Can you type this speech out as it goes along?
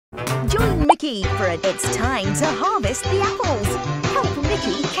Join Mickey for it's time to harvest the apples. Help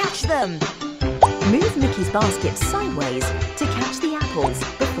Mickey catch them. Move Mickey's basket sideways to catch the apples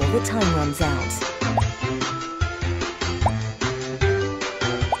before the time runs out.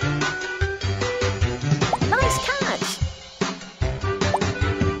 Nice catch!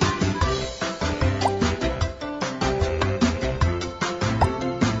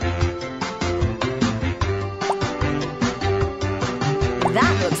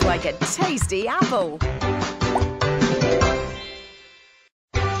 That looks like a tasty apple.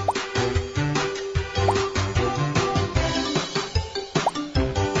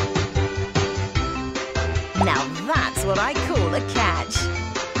 Now that's what I call a catch.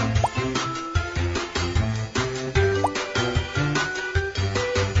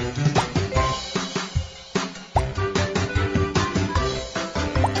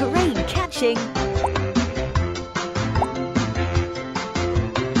 Great catching.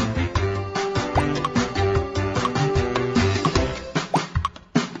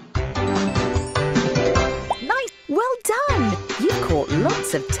 Nice, well done. You've caught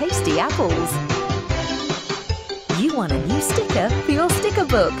lots of tasty apples. You want a new sticker for your sticker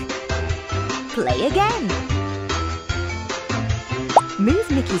book. Play again. Move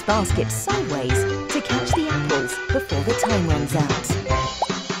Mickey's basket sideways to catch the apples before the time runs out.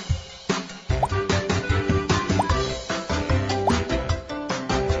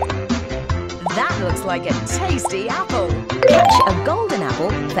 That looks like a tasty apple. Catch a golden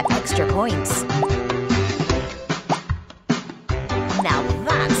apple for extra points. Now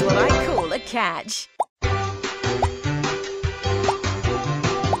that's what I call a catch.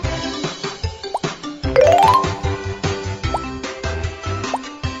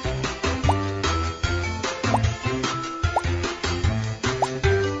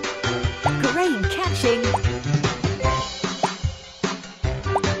 Great catching!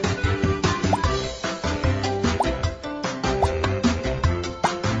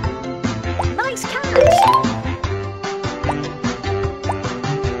 Nice catch!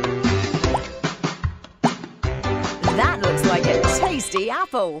 That looks like a tasty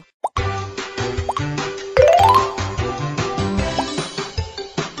apple.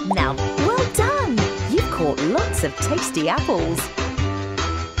 Now, well done! You've caught lots of tasty apples.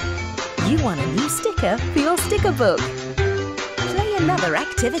 You want a new sticker for your sticker book. Play another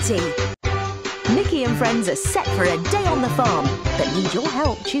activity. Mickey and friends are set for a day on the farm, but need your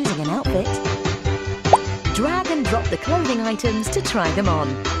help choosing an outfit. Drag and drop the clothing items to try them on.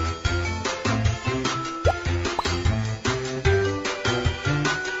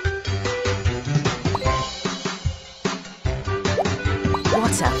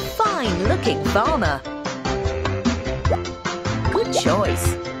 What a fine-looking farmer! Good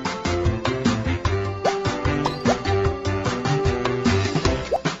choice.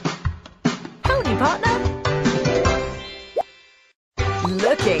 Howdy, partner.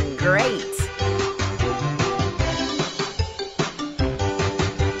 Looking great.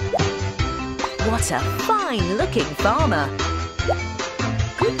 What a fine-looking farmer.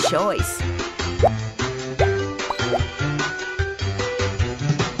 Good choice.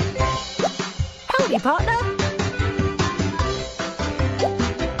 Howdy, partner.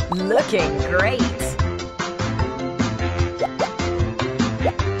 Looking great.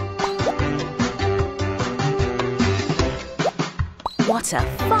 What a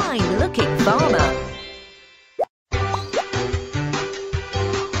fine-looking farmer.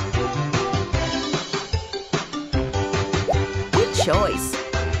 Good choice.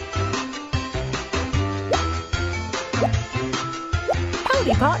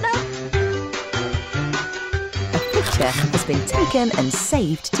 Howdy, partner. Has been taken and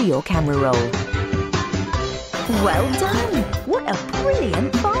saved to your camera roll. Well done! What a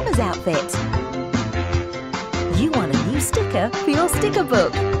brilliant farmer's outfit! You want a new sticker for your sticker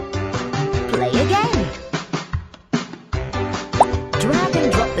book. Play again. Drag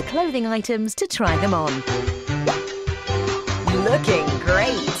and drop the clothing items to try them on. Looking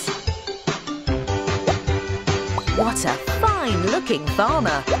great! What a fine-looking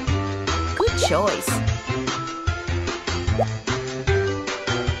farmer! Good choice.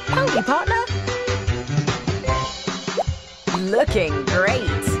 Howdy, partner. Looking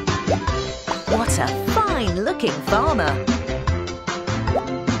great. What a fine-looking farmer.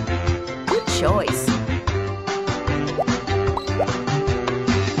 Good choice.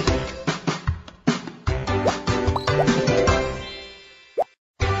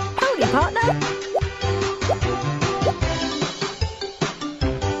 Howdy, partner.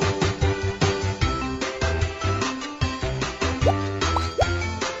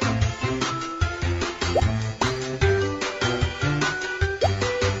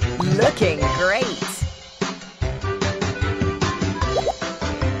 Looking great!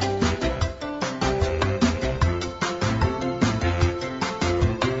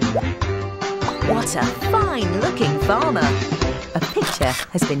 What a fine-looking farmer! A picture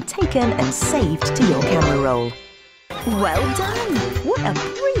has been taken and saved to your camera roll. Well done! What a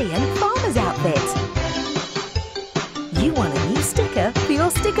brilliant farmer's outfit! You want a new sticker for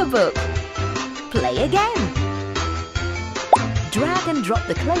your sticker book. Play again. Drag and drop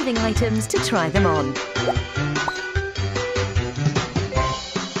the clothing items to try them on.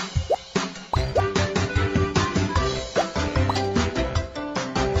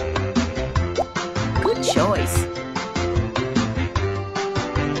 Good choice.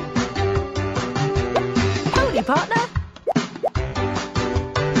 Howdy, partner.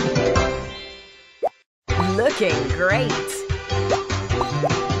 Looking great.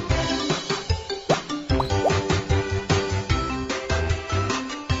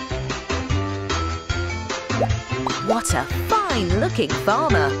 What a fine-looking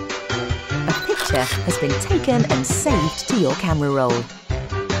farmer! A picture has been taken and saved to your camera roll.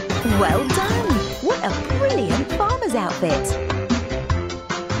 Well done! What a brilliant farmer's outfit!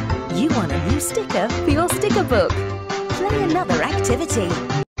 You want a new sticker for your sticker book. Play another activity.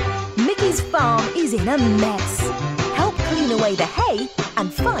 Mickey's farm is in a mess. Help clean away the hay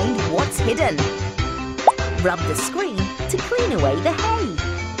and find what's hidden. Rub the screen to clean away the hay.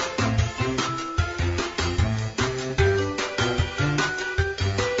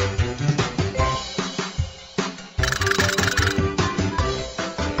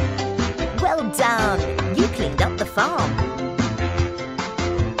 Well done! You cleaned up the farm.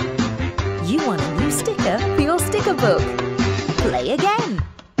 You want a new sticker for your sticker book. Play again.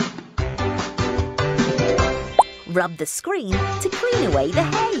 Rub the screen to clean away the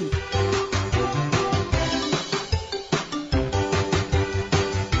hay.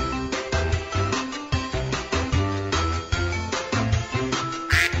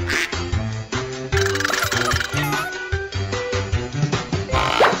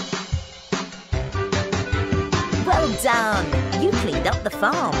 Well done! You cleaned up the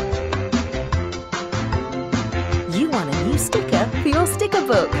farm. You want a new sticker for your sticker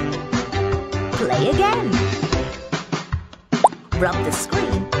book. Play again. Rub the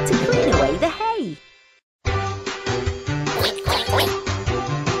screen to clean away the hay.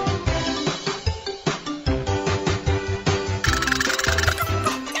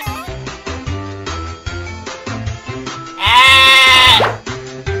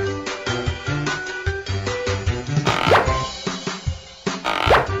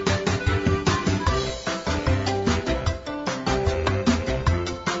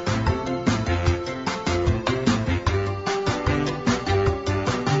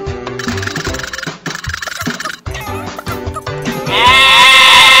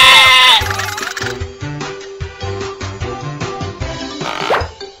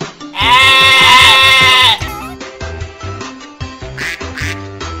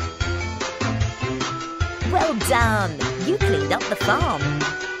 Well done! You cleaned up the farm.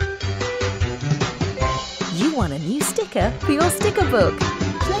 You want a new sticker for your sticker book.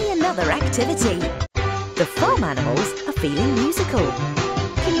 Play another activity. The farm animals are feeling musical.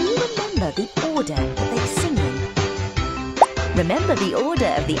 Can you remember the order that they sing in? Remember the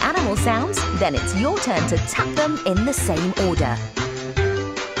order of the animal sounds? Then it's your turn to tap them in the same order.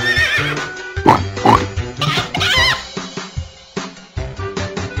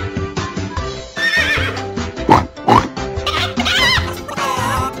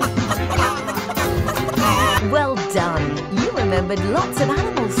 Well done! You remembered lots of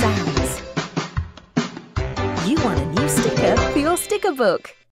animal sounds. You want a new sticker for your sticker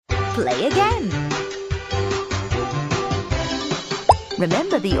book. Play again.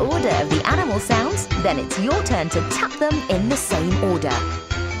 Remember the order of the animal sounds? Then it's your turn to tap them in the same order.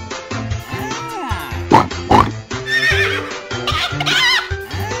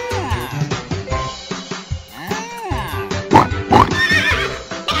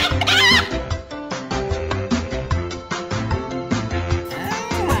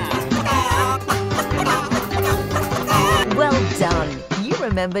 Well done! You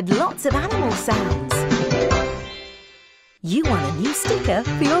remembered lots of animal sounds. You want a new sticker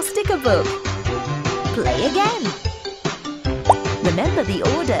for your sticker book. Play again. Remember the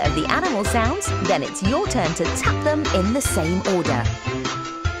order of the animal sounds? Then it's your turn to tap them in the same order.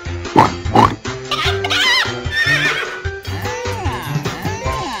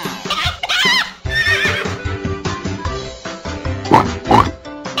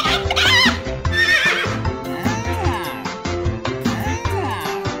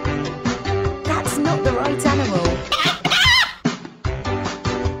 That's not the right animal.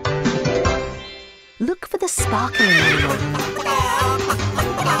 sparkling animal.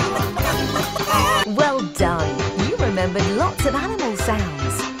 Well done! You remembered lots of animal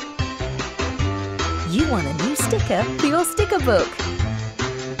sounds. You won a new sticker for your sticker book.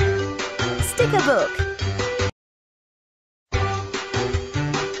 Sticker book.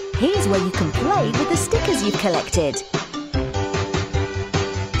 Here's where you can play with the stickers you've collected.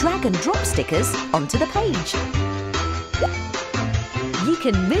 Drag and drop stickers onto the page. You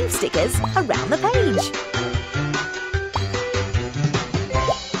can move stickers around the page.